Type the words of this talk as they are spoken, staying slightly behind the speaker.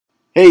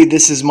Hey,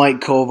 this is Mike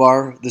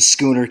Kovar, the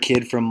Schooner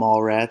Kid from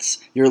Mallrats.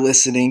 You're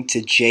listening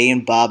to Jay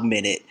and Bob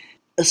Minute.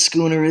 A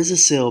schooner is a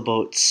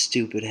sailboat,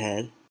 stupid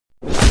head.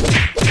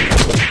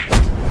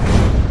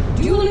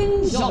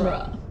 Dueling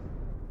genre.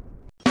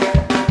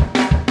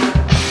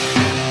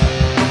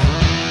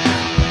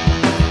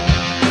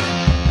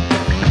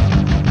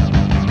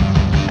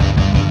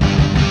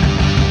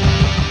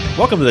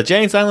 Welcome to the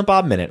Jay and Silent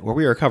Bob Minute, where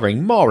we are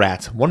covering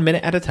Mallrats 1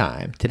 minute at a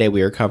time. Today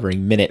we are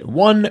covering minute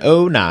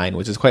 109,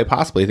 which is quite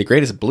possibly the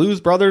greatest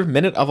Blues Brothers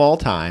minute of all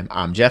time.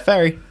 I'm Jeff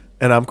Ferry.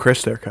 And I'm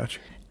Chris Derkach.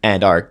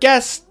 And our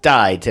guest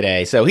died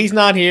today, so he's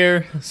not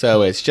here,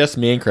 so it's just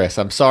me and Chris.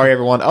 I'm sorry,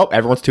 everyone. Oh,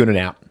 everyone's tuning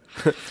out.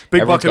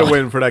 Big bucket of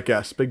win for that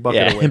guest. Big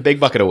bucket of win. Big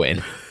bucket of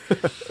win.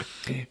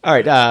 All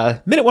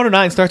right, minute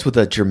 109 starts with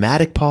a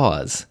dramatic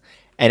pause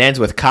and ends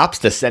with cops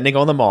descending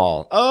on the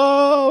mall.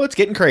 Oh, it's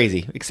getting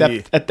crazy.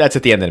 Except that's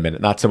at the end of the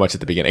minute, not so much at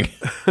the beginning.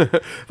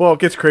 Well, it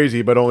gets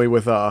crazy, but only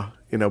with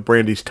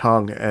Brandy's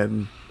tongue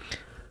and.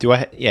 Do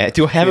I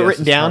have it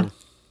written down? Tongue.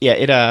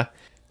 Yeah.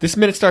 This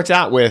minute starts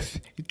out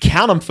with,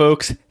 count 'em,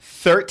 folks,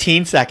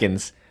 13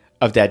 seconds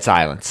of dead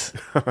silence.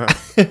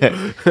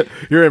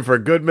 You're in for a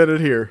good minute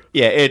here.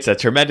 Yeah, it's a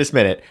tremendous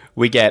minute.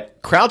 We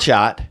get crowd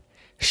shot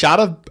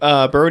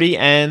of Brody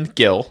and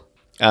Gil.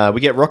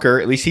 We get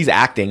Rooker. At least he's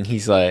acting.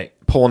 He's like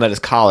pulling at his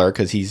collar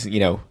because he's,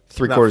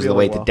 three-quarters of the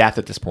way to death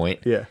at this point.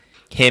 Yeah.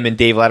 Him and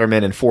Dave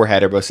Letterman and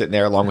Forehead are both sitting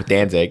there along with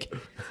Danzig.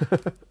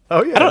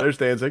 Oh, yeah, there's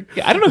Danzig.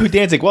 Yeah, I don't know who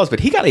Danzig was,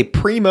 but he got a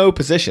primo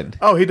position.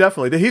 Oh, he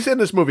definitely did. He's in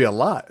this movie a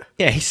lot.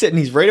 Yeah,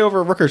 he's right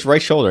over Rooker's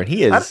right shoulder, and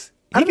he is.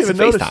 I He don't gets a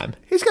even notice. FaceTime.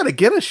 He's got a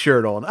Guinness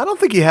shirt on. I don't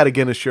think he had a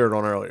Guinness shirt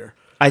on earlier.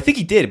 I think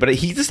he did, but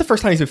this is the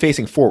first time he's been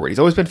facing forward. He's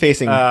always been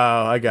facing. Oh,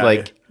 I got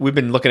you. We've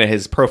been looking at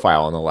his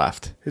profile on the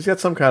left. He's got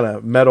some kind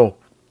of metal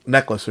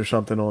necklace or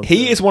something on.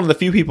 He is one of the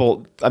few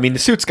people. I mean, the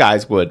suits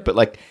guys would,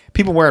 but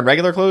people wearing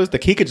regular clothes,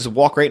 he could just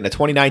walk right into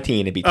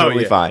 2019 and be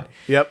totally fine.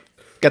 Yep.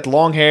 Got the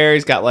long hair.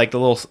 He's got the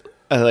little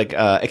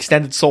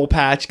extended soul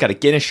patch. Got a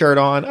Guinness shirt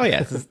on. Oh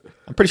yeah,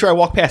 I'm pretty sure I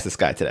walked past this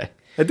guy today.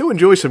 I do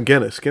enjoy some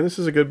Guinness. Guinness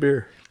is a good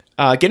beer.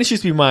 Guinness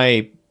used to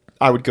be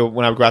I would go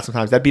when I would go out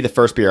sometimes. That'd be the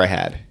first beer I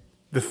had.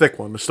 The thick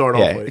one to start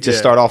off with.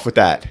 Start off with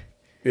that.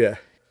 Yeah.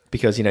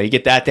 Because, you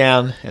get that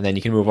down, and then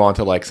you can move on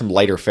to, some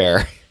lighter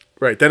fare.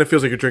 Right. Then it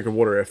feels like you're drinking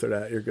water after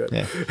that. You're good.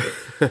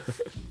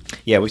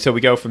 Yeah. So we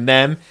go from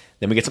them.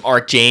 Then we get some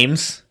Art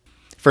James.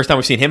 First time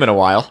we've seen him in a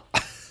while.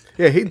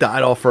 Yeah, he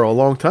died off for a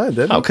long time,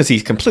 didn't he? Oh, because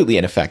he's completely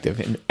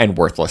ineffective and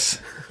worthless.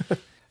 All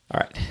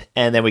right.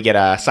 And then we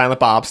get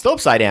Silent Bob, still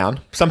upside down,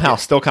 somehow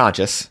still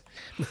conscious.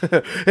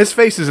 His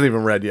face isn't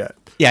even red yet.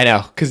 Yeah, I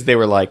know. Because they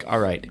were like, all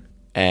right.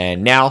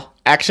 And now,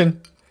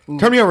 action.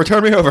 Turn me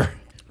over.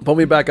 Pull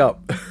me back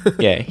up.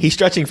 Yeah, he's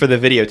stretching for the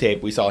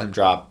videotape. We saw him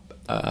drop,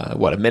 a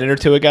minute or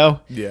two ago?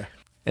 Yeah.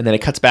 And then it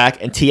cuts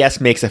back, and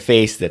TS makes a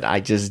face that I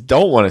just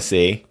don't want to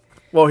see.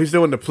 Well, he's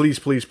doing the please,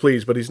 please,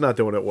 please, but he's not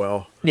doing it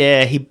well.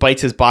 Yeah, he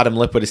bites his bottom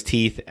lip with his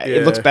teeth. Yeah.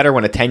 It looks better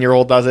when a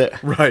 10-year-old does it.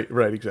 Right,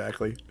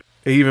 exactly.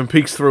 He even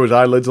peeks through his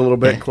eyelids a little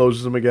bit and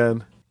closes them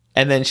again.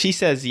 And then she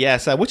says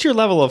yes. What's your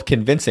level of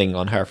convincing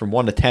on her from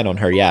 1 to 10 on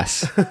her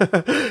yes?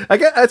 I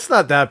guess it's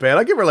not that bad.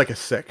 I give her a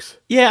 6.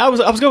 Yeah, I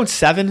was going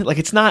 7.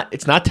 It's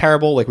not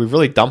terrible. We've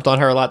really dumped on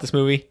her a lot this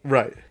movie.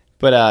 Right.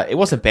 But it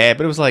wasn't bad.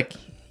 But it was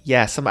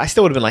yes. I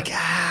still would have been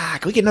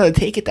can we get another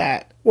take at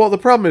that? Well, the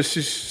problem is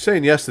she's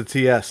saying yes to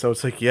TS, so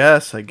it's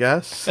yes, I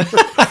guess.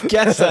 I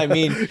guess. I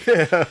mean,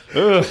 yeah.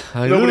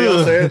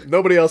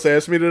 Nobody else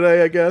asked me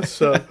today, I guess.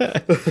 So.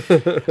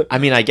 I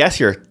mean, I guess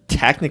you're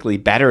technically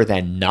better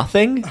than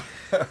nothing.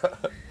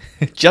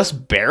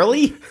 Just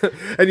barely.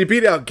 And you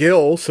beat out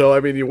Gil, so I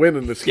mean, you win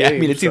in this game. Yeah, I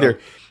mean, it's either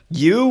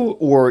you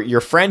or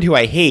your friend who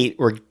I hate,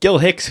 or Gil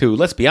Hicks, who,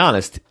 let's be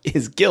honest,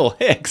 is Gil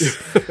Hicks.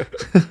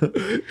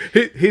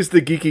 He's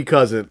the geeky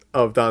cousin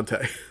of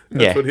Dante.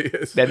 That's what he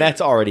is. And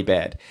that's already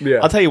bad. Yeah.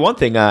 I'll tell you one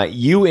thing.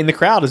 You in the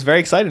crowd is very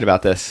excited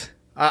about this.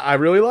 I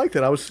really liked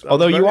it.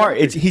 Although you are,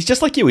 he's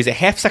just like you. He's a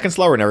half second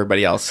slower than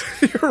everybody else.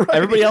 You're right.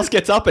 Everybody else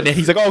gets up, and then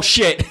he's like, "Oh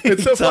shit!"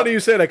 It's so funny you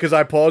say that because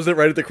I paused it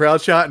right at the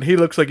crowd shot, and he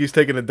looks like he's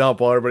taking a dump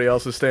while everybody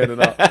else is standing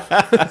up.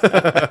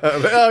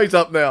 Oh, he's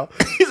up now.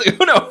 He's like,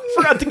 "Oh no, I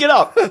forgot to get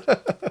up.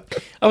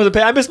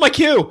 I missed my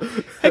cue.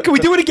 Hey, can we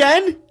do it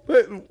again?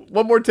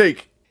 One more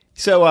take."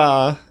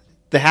 So,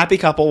 the happy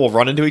couple will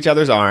run into each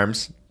other's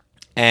arms,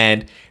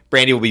 and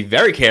Brandy will be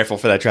very careful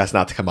for that dress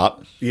not to come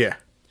up. Yeah,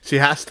 she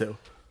has to.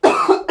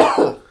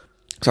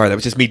 Sorry, that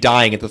was just me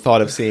dying at the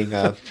thought of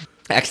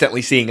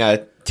accidentally seeing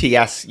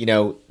TS,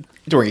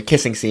 during a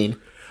kissing scene.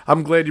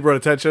 I'm glad you brought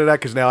attention to that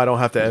because now I don't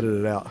have to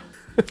edit it out.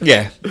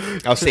 Yeah,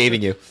 I was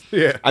saving you.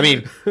 Yeah. I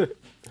mean,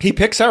 he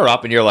picks her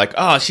up and you're like,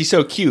 oh, she's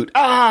so cute.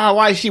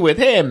 Why is she with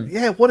him?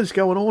 Yeah, what is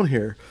going on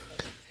here?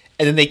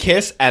 And then they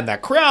kiss and the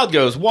crowd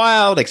goes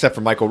wild, except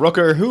for Michael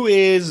Rooker, who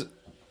is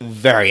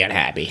very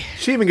unhappy.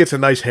 She even gets a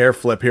nice hair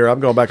flip here. I'm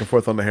going back and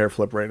forth on the hair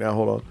flip right now.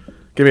 Hold on.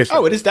 Give me a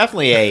second. Oh, it is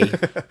definitely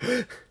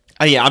a...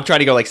 Yeah, I'm trying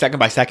to go second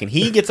by second.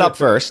 He gets up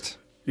first.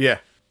 Yeah.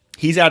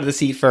 He's out of the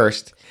seat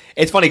first.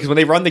 It's funny because when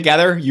they run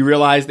together, you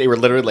realize they were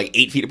literally like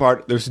 8 feet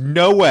apart. There's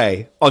no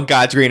way on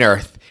God's green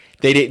earth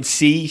they didn't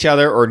see each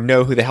other or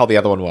know who the hell the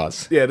other one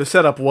was. Yeah, the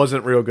setup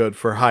wasn't real good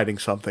for hiding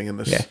something in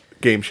this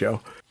game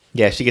show.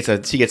 Yeah, she gets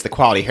the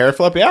quality hair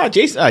flip. Yeah,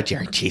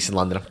 Jason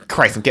London.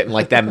 Christ, I'm getting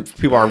like them.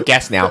 People are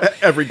guests now.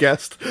 Every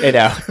guest. You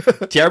know,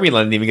 Jeremy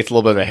London even gets a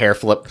little bit of a hair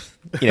flip.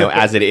 You know,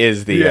 as it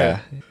is the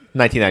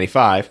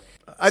 1995.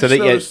 I just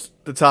noticed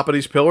the top of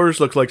these pillars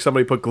looks like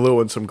somebody put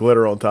glue and some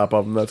glitter on top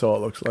of them. That's all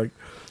it looks like.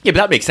 Yeah, but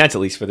that makes sense at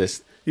least for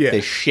this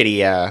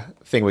shitty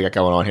thing we got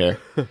going on here.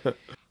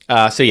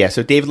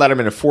 So David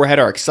Letterman and Forehead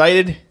are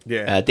excited.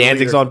 Yeah.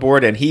 Danzig's on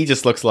board, and he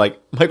just looks like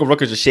Michael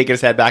Rooker's just shaking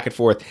his head back and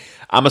forth.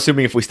 I'm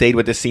assuming if we stayed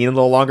with this scene a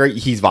little longer,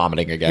 he's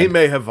vomiting again. He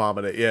may have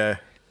vomited, yeah.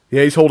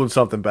 Yeah, he's holding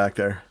something back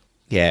there.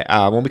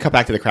 Yeah, when we come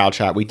back to the crowd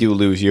shot, we do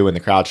lose you in the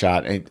crowd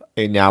shot,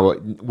 and now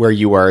where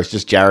you were is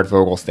just Jared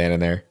Vogel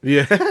standing there.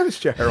 Yeah, it's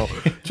Jarrell.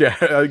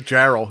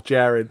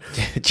 Jared.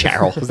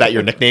 Jarrell. Was that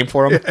your nickname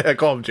for him? Yeah, I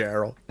call him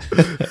Jarrell.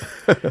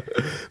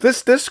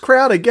 This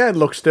crowd, again,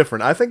 looks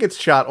different. I think it's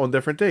shot on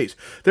different days.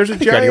 There's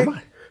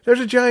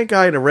a giant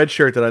guy in a red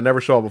shirt that I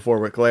never saw before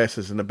with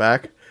glasses in the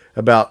back,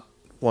 about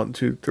 1,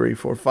 2, 3,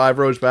 4, 5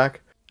 rows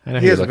back.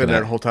 He hasn't been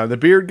there the whole time. The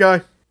beard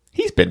guy?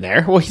 He's been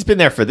there. Well, he's been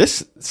there for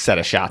this set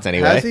of shots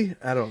anyway. Has he?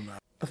 I don't know.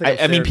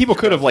 I mean, people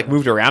could have like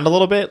moved around a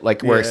little bit,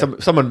 like where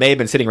someone may have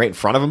been sitting right in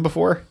front of him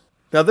before.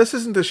 Now, this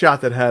isn't the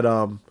shot that had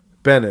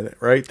Ben in it,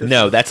 right?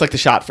 No, that's like the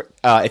shot.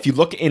 If you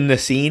look in the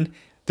scene,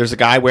 there's a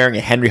guy wearing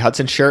a Henry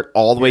Hudson shirt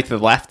all the way to the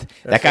left.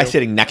 That guy's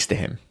sitting next to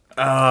him.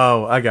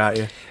 Oh, I got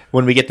you.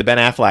 When we get the Ben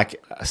Affleck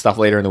stuff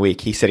later in the week,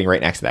 he's sitting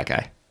right next to that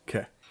guy.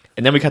 Okay.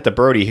 And then we cut to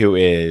Brody, who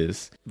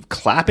is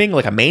clapping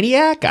like a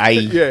maniac.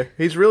 Yeah,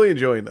 he's really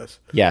enjoying this.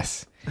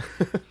 Yes.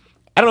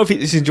 I don't know if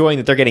he's enjoying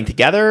that they're getting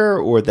together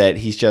or that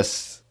he's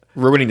just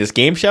ruining this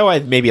game show.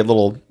 Maybe a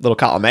little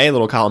column A, a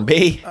little column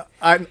B.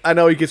 I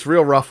know he gets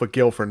real rough with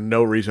Gil for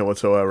no reason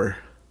whatsoever.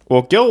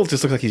 Well, Gil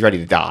just looks like he's ready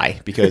to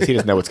die because he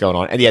doesn't know what's going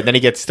on. And then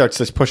he starts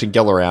just pushing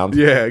Gil around.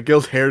 Yeah,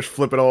 Gil's hair's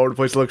flipping all over the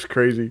place. It looks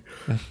crazy.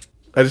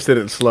 I just did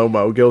it in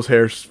slow-mo. Gil's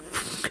hair's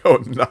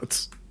going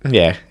nuts.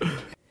 Yeah.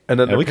 And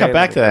then we cut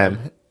back to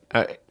them.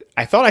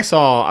 I thought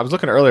I was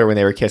looking earlier when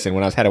they were kissing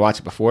when I had to watch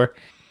it before.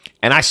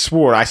 And I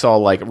swore I saw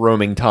like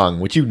roaming tongue,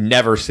 which you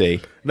never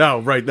see. No,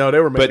 right? No, they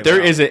were making. But there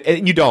isn't.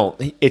 You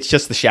don't. It's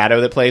just the shadow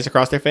that plays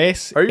across their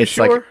face. Are you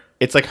sure?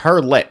 It's like her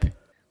lip.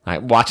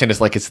 I'm watching this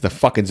like it's the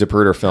fucking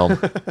Zapruder film.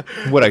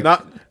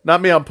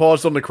 Not me. I'm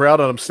paused on the crowd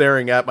and I'm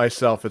staring at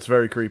myself. It's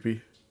very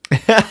creepy. And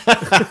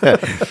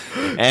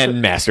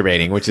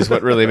masturbating, which is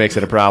what really makes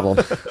it a problem.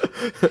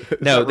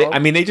 No,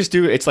 they just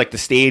do. It's like the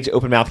stage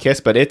open mouth kiss,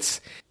 but you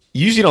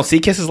usually don't see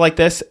kisses like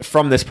this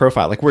from this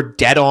profile. Like we're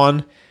dead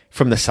on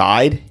from the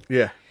side.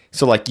 Yeah.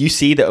 So like you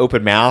see the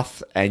open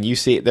mouth and you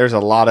see there's a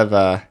lot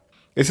of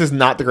this is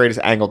not the greatest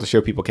angle to show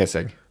people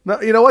kissing.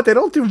 No, you know what? They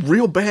don't do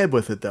real bad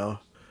with it though.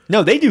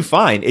 No, they do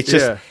fine. It's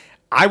just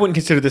I wouldn't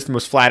consider this the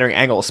most flattering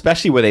angle,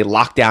 especially with a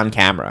lockdown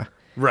camera.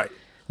 Right.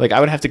 Like I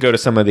would have to go to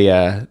some of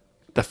the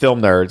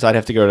film nerds. I'd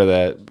have to go to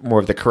the more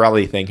of the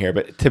Corelli thing here.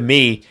 But to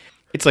me,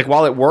 it's like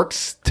while it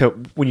works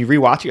when you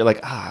rewatch it, you're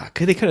like,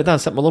 they could have done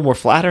something a little more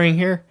flattering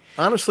here.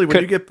 Honestly,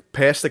 when you get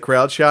past the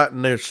crowd shot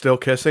and they're still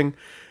kissing,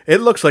 it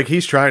looks like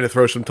he's trying to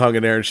throw some tongue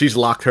in there and she's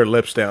locked her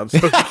lips down.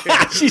 So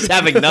she's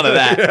having none of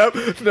that.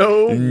 Yep.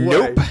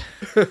 Nope.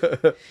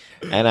 Way.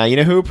 And you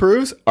know who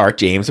approves? Art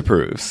James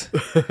approves.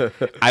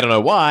 I don't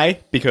know why,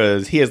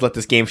 because he has let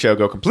this game show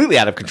go completely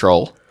out of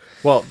control.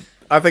 Well,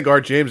 I think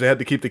Art James, they had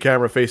to keep the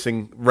camera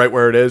facing right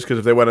where it is, because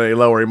if they went any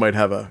lower, he might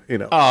have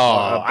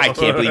I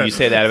can't believe you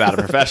say that about a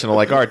professional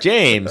like Art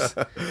James.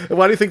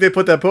 Why do you think they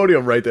put that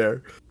podium right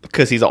there?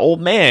 Because he's an old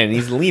man and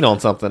he's lean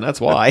on something.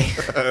 That's why.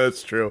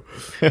 That's true.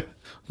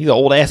 He's an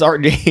old ass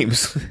Art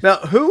James. Now,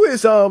 who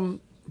is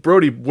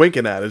Brody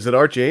winking at? Is it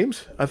Art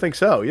James? I think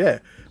so, yeah.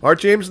 Art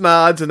James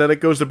nods, and then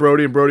it goes to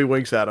Brody, and Brody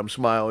winks at him,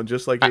 smiling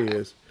just like he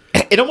is.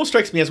 It almost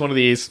strikes me as one of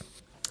these.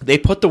 They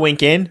put the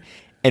wink in,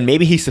 and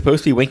maybe he's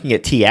supposed to be winking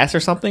at TS or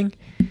something.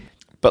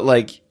 But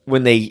like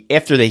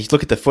after they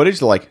look at the footage,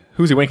 they're like,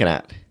 "Who's he winking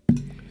at?"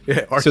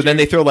 Yeah. Then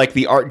they throw like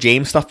the Art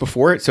James stuff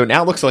before it, so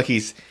now it looks like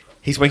he's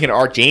winking at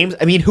Art James.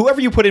 I mean, whoever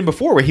you put in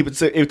before, where he would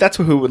say, that's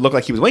who would look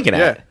like he was winking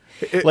at.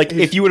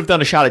 If you would have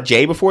done a shot at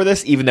Jay before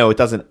this, even though it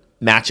doesn't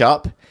match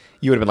up,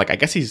 you would have been like, I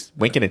guess he's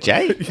winking at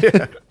Jay.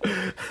 Yeah.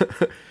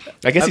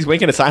 I guess he's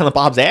winking at Silent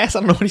Bob's ass. I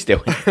don't know what he's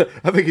doing.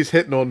 I think he's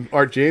hitting on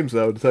Art James,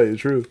 though, to tell you the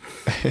truth.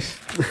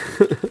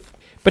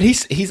 But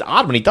he's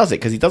odd when he does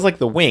it, because he does like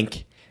the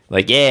wink,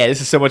 like, yeah,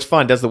 this is so much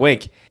fun. Does the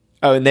wink.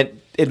 Oh, and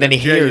then he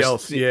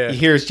hears Jay, and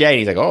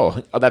he's like,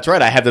 oh, that's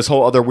right. I have this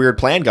whole other weird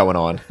plan going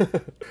on.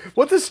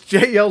 What does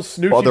Jay yell?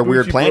 Snoochie, other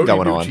weird plan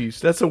going on.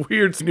 That's a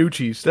weird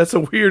snoochies. That's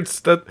a weird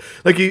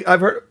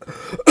I've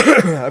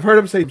heard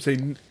him say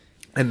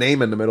a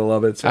name in the middle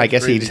of it. I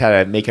guess crazy. He just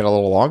had to make it a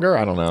little longer.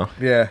 I don't know.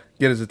 Yeah,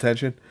 get his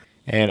attention.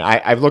 And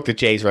I've looked at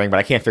Jay's ring, but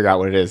I can't figure out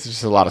what it is. There's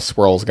just a lot of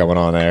swirls going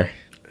on there.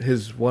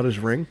 His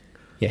ring?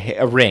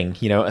 Yeah, a ring.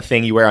 A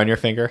thing you wear on your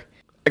finger.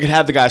 I could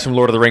have the guys from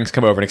Lord of the Rings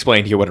come over and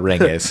explain to you what a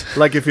ring is.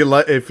 Like if you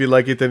like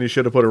it, then you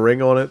should have put a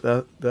ring on it.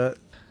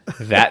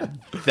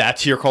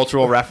 That's your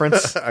cultural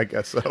reference. I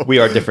guess so. We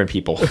are different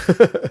people.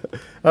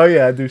 Oh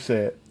yeah, I do say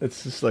it.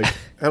 It's just like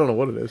I don't know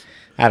what it is.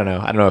 I don't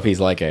know if he's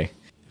like if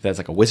that's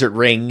like a wizard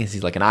ring. Is he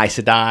like an Aes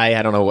Sedai?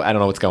 I don't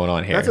know what's going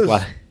on here. That's his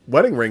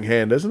wedding ring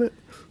hand, isn't it?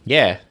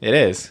 Yeah, it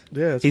is.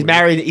 Yeah, he's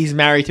married. He's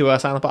married to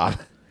Silent Bob.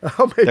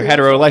 Oh, maybe. They're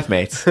hetero life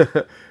mates. Then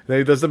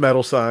he does the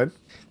metal sign.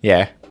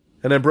 Yeah.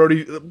 And then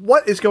Brody,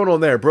 what is going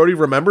on there? Brody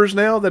remembers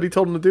now that he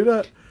told him to do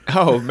that?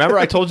 Oh, remember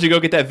I told you to go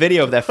get that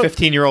video of that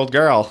 15-year-old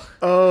girl.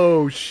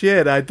 Oh,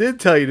 shit. I did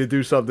tell you to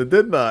do something,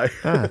 didn't I?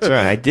 That's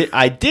right.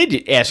 I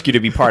did ask you to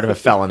be part of a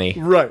felony.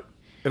 Right.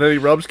 And then he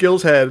rubs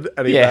Gil's head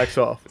and he backs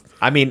off.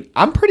 I mean,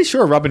 I'm pretty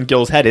sure rubbing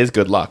Gil's head is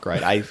good luck,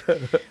 right?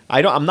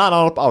 I'm not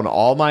up on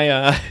all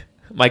my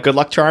my good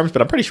luck charms,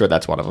 but I'm pretty sure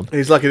that's one of them.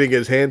 He's lucky to get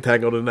his hand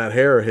tangled in that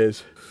hair of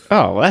his.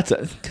 Oh, well,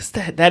 because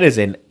that is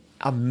an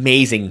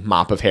amazing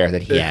mop of hair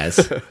that he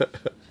has.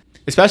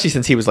 Especially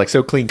since he was like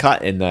so clean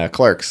cut in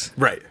Clerks.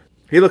 Right.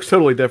 He looks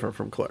totally different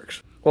from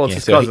Clerks. Well, it's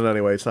his cousin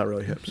anyway. It's not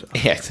really him. So.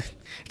 Yeah,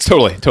 it's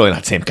totally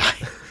not the same guy.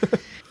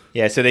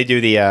 Yeah, so they do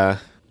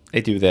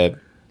the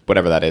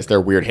whatever that is,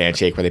 their weird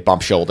handshake where they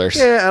bump shoulders.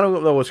 Yeah, I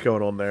don't know what's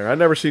going on there. I've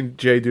never seen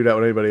Jay do that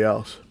with anybody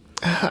else.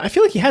 I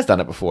feel like he has done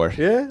it before.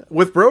 Yeah,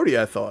 with Brody,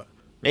 I thought.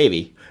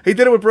 Maybe. He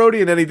did it with Brody,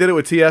 and then he did it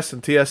with TS,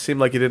 and TS seemed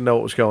like he didn't know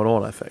what was going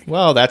on, I think.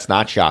 Well, that's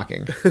not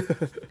shocking.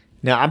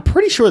 Now, I'm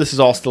pretty sure this is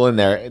all still in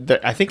there.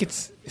 I think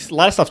it's a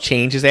lot of stuff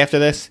changes after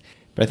this,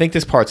 but I think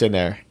this part's in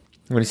there.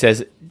 When he says,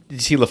 did you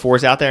see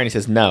LaFour's out there? And he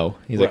says, no.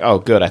 He's like, oh,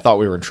 good. I thought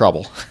we were in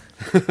trouble.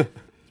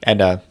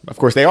 And, of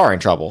course, they are in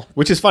trouble,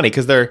 which is funny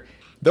because they're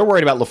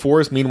worried about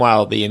LaFour's.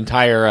 Meanwhile, the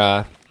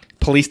entire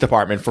police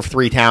department for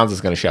 3 towns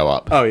is going to show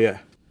up. Oh, yeah.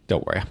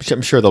 Don't worry.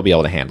 I'm sure they'll be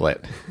able to handle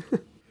it.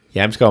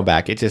 Yeah, I'm just going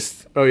back. It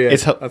just... Oh, yeah.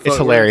 It's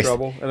hilarious. We were in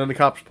trouble. And then the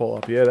cops pull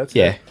up. Yeah, that's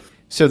Yeah. it.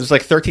 So there's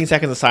like 13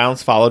 seconds of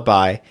silence followed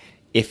by,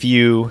 if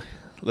you...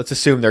 Let's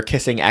assume their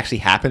kissing actually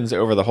happens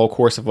over the whole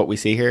course of what we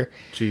see here.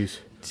 Jeez.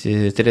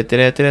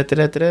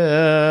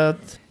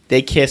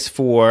 They kiss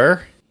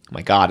for... Oh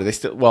my God, are they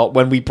still... Well,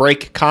 when we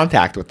break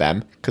contact with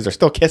them, because they're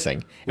still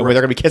kissing, and they're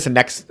going to be kissing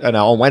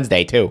on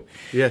Wednesday, too.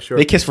 Yeah, sure.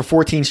 They kiss for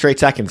 14 straight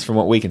seconds from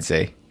what we can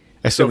see.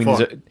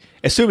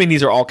 Assuming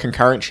these are all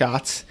concurrent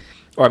shots.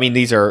 Or, I mean,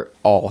 these are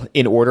all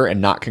in order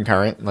and not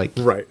concurrent. Like,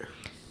 right.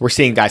 We're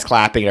seeing guys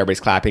clapping and everybody's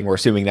clapping. We're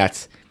assuming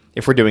that's...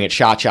 If we're doing it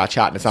shot,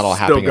 and it's not all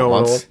happening at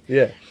once.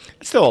 Yeah.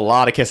 It's still a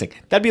lot of kissing.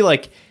 That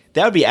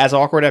would be as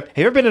awkward. Have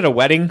you ever been at a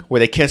wedding where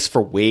they kiss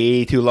for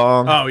way too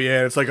long? Oh,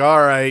 yeah. It's like, all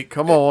right,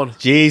 come on.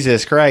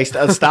 Jesus Christ.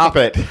 Stop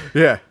it.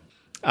 Yeah.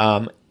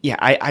 Yeah,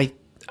 I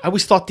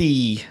always thought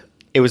it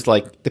was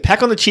like the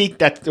peck on the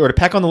cheek or the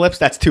peck on the lips,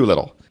 that's too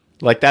little.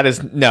 Like that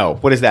is no.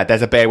 What is that?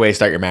 That's a bad way to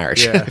start your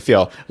marriage. Yeah. I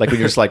feel like when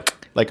you're just like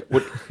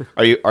what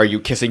are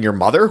you kissing your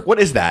mother? What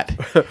is that?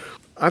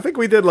 I think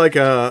we did like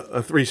a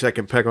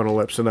 3-second peck on the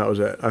lips, and that was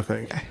it, I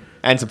think.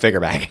 And some finger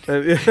banging.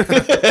 It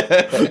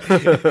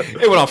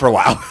went on for a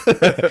while.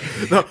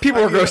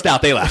 People were grossed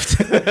out. They left.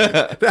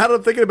 Now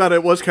I'm thinking about it,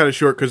 it was kind of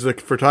short because the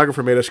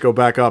photographer made us go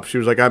back up. She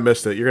was like, I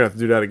missed it. You're going to have to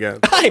do that again.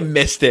 I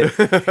missed it.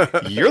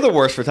 You're the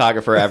worst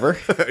photographer ever.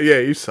 Yeah,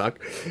 you suck.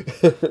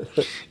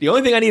 The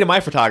only thing I needed my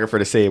photographer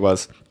to say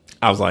was,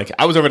 I was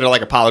over there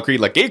like Apollo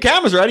Creed, like, get your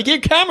cameras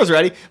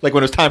ready. Like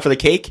when it was time for the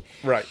cake.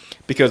 Right.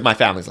 Because my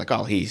family's like,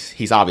 oh,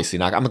 he's obviously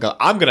not.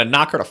 I'm gonna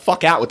knock her the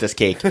fuck out with this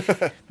cake.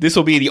 This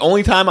will be the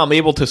only time I'm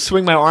able to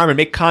swing my arm and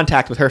make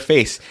contact with her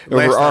face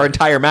over our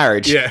entire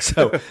marriage. Yeah.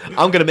 So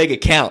I'm gonna make it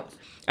count.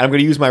 And I'm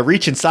gonna use my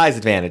reach and size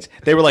advantage.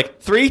 They were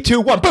like 3,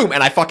 2, 1, boom,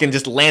 and I fucking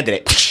just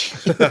landed it.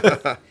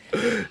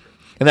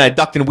 And then I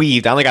ducked and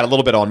weaved. I only got a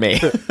little bit on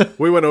me.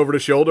 We went over the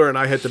shoulder, and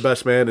I hit the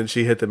best man, and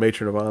she hit the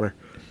matron of honor.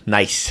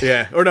 Nice.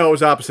 Yeah. Or no, it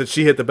was opposite.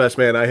 She hit the best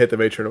man, I hit the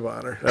matron of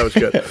honor. That was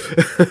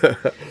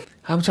good.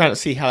 I'm trying to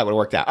see how that would have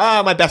worked out.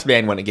 My best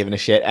man wasn't giving a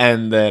shit,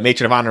 and the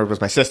matron of honor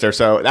was my sister,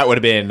 so that would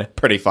have been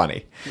pretty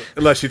funny.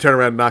 Unless she turned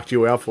around and knocked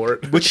you out for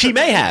it. Which she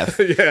may have.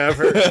 Yeah, I've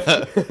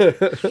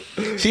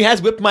heard. She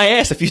has whipped my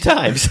ass a few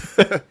times.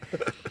 And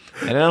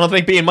I don't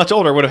think being much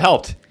older would have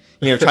helped.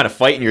 You know, trying to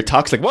fight in your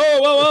tux, like,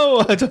 whoa.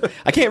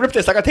 I can't rip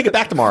this. I got to take it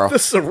back tomorrow.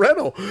 This is a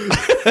rental.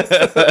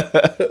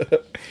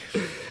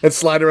 And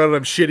slide around in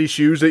them shitty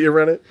shoes that you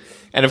rented.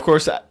 And of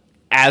course,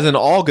 as in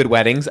all good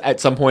weddings, at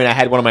some point I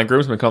had one of my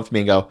groomsmen come to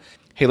me and go,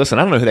 hey, listen,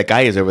 I don't know who that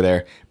guy is over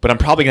there, but I'm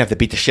probably going to have to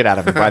beat the shit out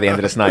of him by the end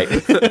of this night.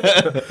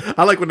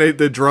 I like when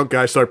the drunk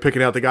guys start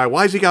picking out the guy.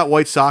 Why's he got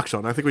white socks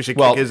on? I think we should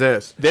kick his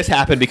ass. This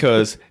happened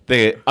because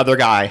the other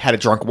guy had a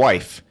drunk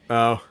wife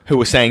who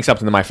was saying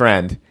something to my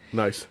friend.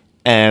 Nice.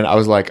 And I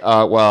was like,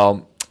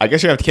 well, I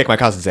guess you're going to have to kick my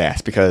cousin's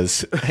ass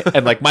because...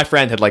 And, like, my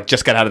friend had, like,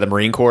 just got out of the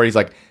Marine Corps. He's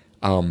like,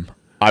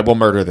 I will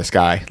murder this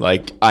guy.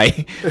 Like,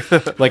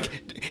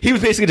 he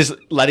was basically just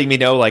letting me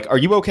know, like, are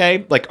you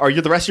okay? Like, are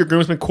the rest of your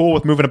groomsmen cool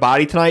with moving a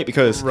body tonight?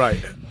 Because...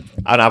 Right.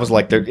 And I was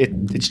like,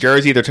 it's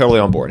Jersey. They're totally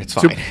on board. It's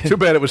fine. Too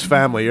bad it was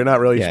family. You're not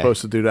really supposed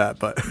to do that,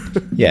 but...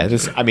 Yeah,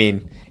 just, I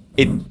mean,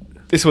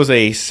 this was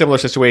a similar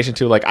situation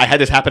to, like, I had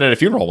this happen at a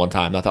funeral one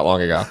time not that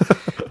long ago,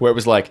 where it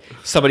was like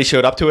somebody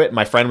showed up to it and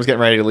my friend was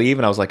getting ready to leave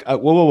and I was like,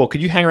 whoa,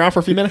 could you hang around for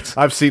a few minutes?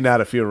 I've seen that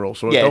at funerals,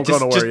 so don't go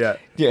nowhere yet.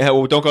 Yeah,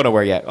 well, don't go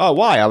nowhere yet. Oh,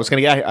 why? I was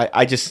going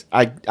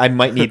to I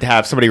might need to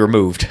have somebody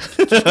removed.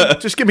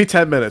 Just give me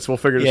 10 minutes. We'll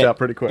figure this out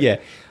pretty quick. Yeah.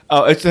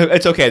 Oh, it's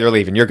okay. They're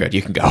leaving. You're good.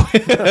 You can go.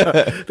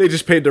 They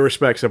just paid their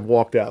respects and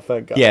walked out.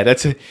 Thank God. Yeah,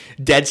 that's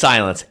dead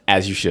silence,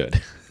 as you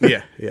should.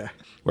 Yeah.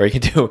 Where you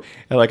can do,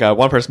 like,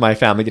 one person in my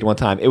family did one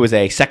time. It was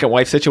a second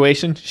wife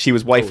situation. She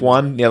was wife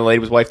one. The other lady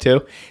was wife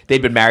two.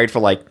 They'd been married for,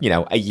 like,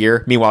 a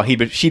year. Meanwhile,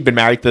 she'd been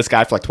married to this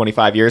guy for like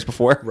 25 years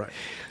before. Right.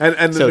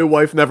 And the new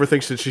wife never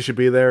thinks that she should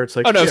be there. It's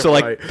like, oh no, so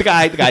right. like the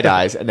guy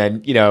dies, and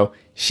then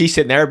she's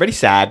sitting there, everybody's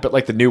sad, but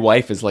like the new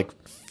wife is like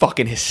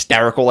fucking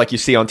hysterical, like you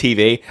see on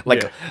TV,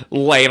 like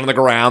laying on the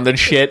ground and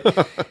shit.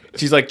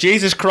 She's like,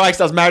 Jesus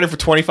Christ, I was married for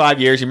 25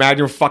 years. You married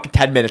her for fucking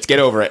 10 minutes. Get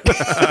over it.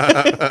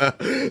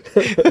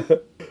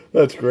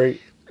 That's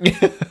great.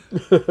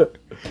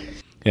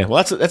 Yeah,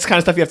 well, that's the kind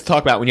of stuff you have to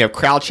talk about when you have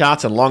crowd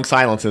shots and long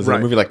silences in a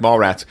movie like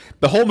Mallrats.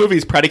 The whole movie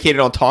is predicated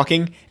on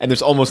talking, and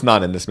there's almost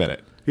none in this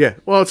minute. Yeah,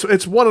 well,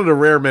 it's one of the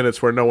rare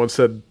minutes where no one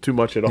said too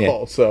much at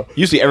all. So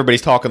usually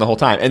everybody's talking the whole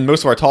time, and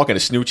most of our talking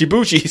is snoochie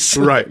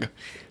boochies. Right.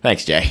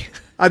 Thanks, Jay.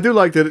 I do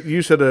like that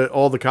you said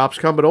all the cops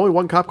come, but only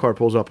one cop car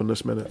pulls up in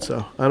this minute.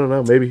 So I don't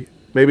know, maybe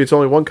it's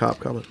only one cop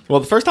coming.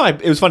 Well, it was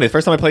funny. The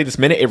first time I played this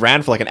minute, it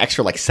ran for like an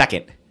extra like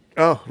second.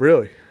 Oh,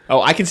 really?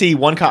 Oh, I can see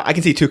I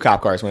can see two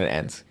cop cars when it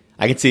ends.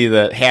 I can see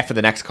the half of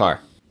the next car.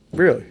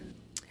 Really?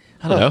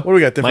 I don't know. What do we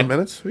got? Different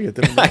minutes? We got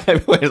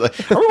different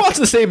minutes. Are we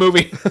watching the same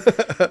movie?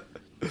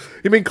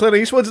 You mean Clint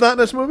Eastwood's not in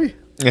this movie?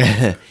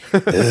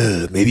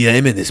 Maybe I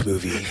am in this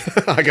movie.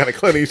 I got a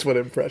Clint Eastwood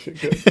impression.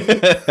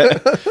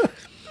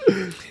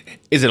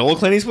 Is it old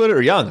Clint Eastwood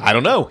or young? I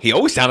don't know. He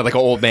always sounded like an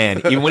old man,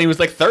 even when he was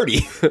like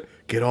 30.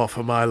 Get off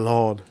of my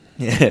lawn.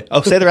 Yeah.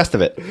 Oh, say the rest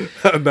of it.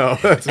 No.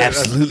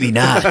 Absolutely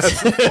not.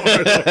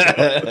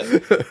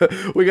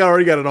 We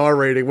already got an R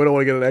rating. We don't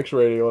want to get an X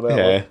rating on that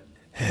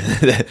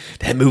one.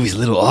 That movie's a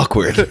little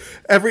awkward.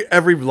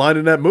 Every line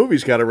in that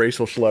movie's got a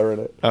racial slur in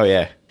it. Oh,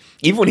 yeah.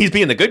 Even when he's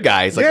being the good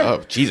guy, he's like,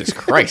 oh, Jesus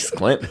Christ,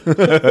 Clint.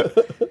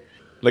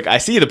 Like, I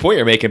see the point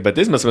you're making, but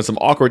this must have been some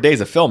awkward days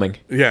of filming.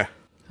 Yeah.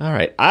 All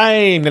right.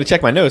 I'm going to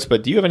check my notes,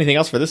 but do you have anything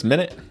else for this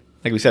minute?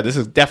 Like we said, this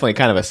is definitely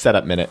kind of a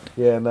setup minute.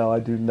 Yeah, no, I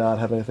do not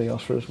have anything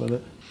else for this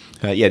minute.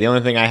 Yeah, the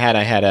only thing I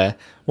had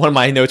one of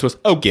my notes was,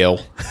 oh, Gil.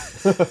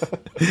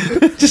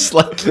 Just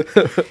like,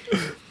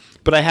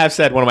 but I have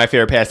said one of my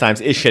favorite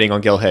pastimes is shitting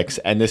on Gil Hicks,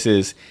 and this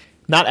is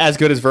not as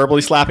good as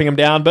verbally slapping him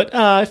down,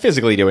 but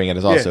physically doing it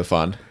is also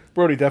fun.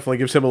 Brody definitely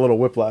gives him a little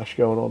whiplash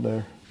going on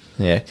there.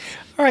 Yeah.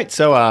 All right,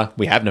 so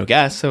we have no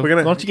guests, so why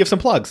don't you give some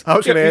plugs? I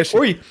was going to ask you.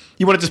 Or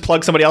you want to just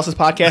plug somebody else's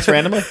podcast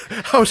randomly?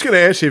 I was going to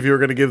ask you if you were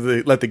going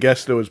to let the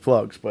guest do his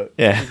plugs, but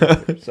yeah.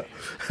 So,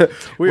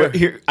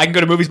 here, I can go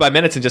to Movies by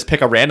Minutes and just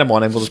pick a random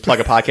one, and we'll just plug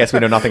a podcast we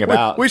know nothing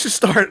about. We should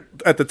start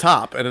at the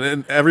top, and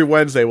then every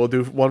Wednesday we'll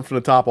do one from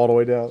the top all the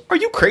way down. Are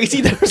you crazy?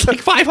 There's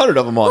like 500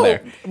 of them on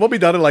there. We'll be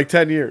done in like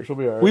 10 years. We'll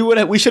be all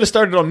right. We should have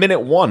started on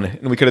minute 1,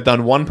 and we could have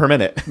done one per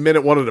minute.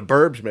 Minute 1 of the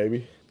Burbs,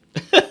 maybe.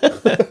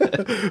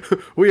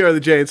 We are the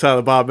Jay and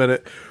Silent Bob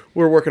Minute.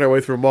 We're working our way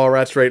through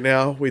Mallrats right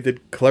now. We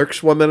did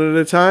Clerks 1 minute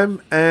at a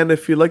time, and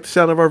if you like the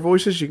sound of our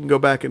voices, you can go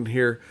back and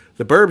hear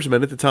the Burbs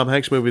Minute, the Tom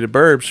Hanks movie, The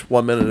Burbs,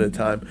 1 minute at a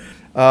time.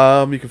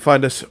 You can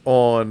find us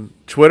on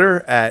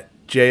Twitter at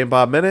Jay and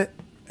Bob Minute,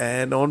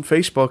 and on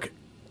Facebook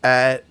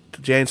at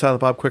Jay and Silent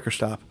Bob Quicker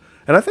Stop.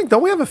 And I think,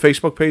 don't we have a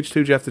Facebook page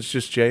too, Jeff, that's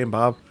just Jay and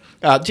Bob?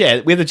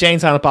 Yeah, we have the Jay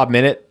and Silent Bob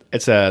Minute.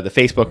 It's the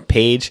Facebook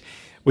page,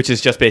 which is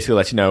just basically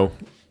let you know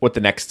what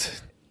the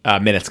next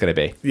minute's going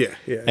to be.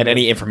 Yeah. And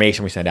any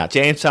information we send out.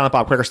 Jay and Silent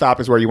Bob Quicker Stop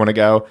is where you want to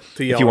go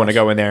if you want to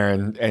go in there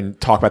and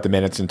talk about the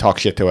minutes and talk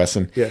shit to us.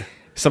 And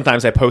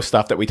sometimes I post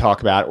stuff that we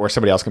talk about, or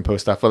somebody else can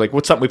post stuff. But like,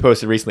 what's something we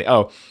posted recently?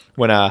 Oh,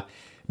 when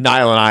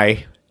Niall and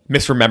I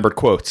misremembered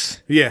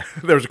quotes. Yeah,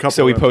 there was a couple.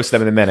 So we post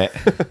them in a minute.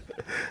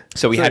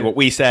 So we had what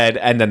we said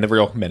and then the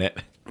real minute.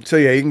 So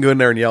yeah, you can go in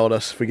there and yell at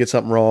us if we get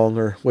something wrong,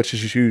 or which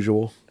is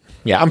usual.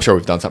 Yeah, I'm sure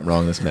we've done something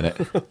wrong this minute.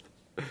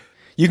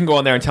 You can go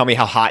in there and tell me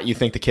how hot you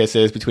think the kiss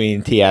is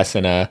between TS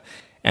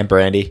and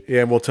Brandy.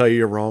 Yeah, and we'll tell you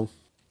you're wrong.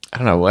 I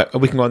don't know what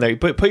we can go in there.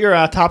 Put your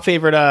top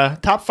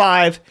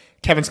 5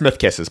 Kevin Smith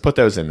kisses. Put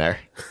those in there.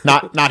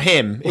 Not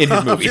him in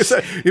his movies.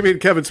 You mean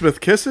Kevin Smith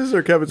kisses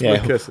or Kevin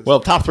Smith kisses? Well,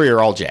 top 3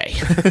 are all Jay.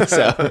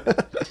 So,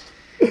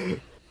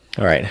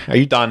 all right. Are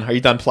you done? Are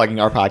you done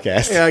plugging our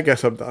podcast? Yeah, I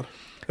guess I'm done.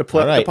 The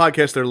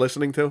podcast they're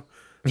listening to.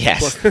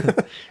 Yes.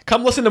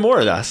 Come listen to more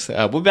of us.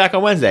 We'll be back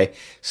on Wednesday.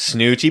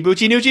 Snoochie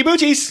boochie noochie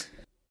boochies.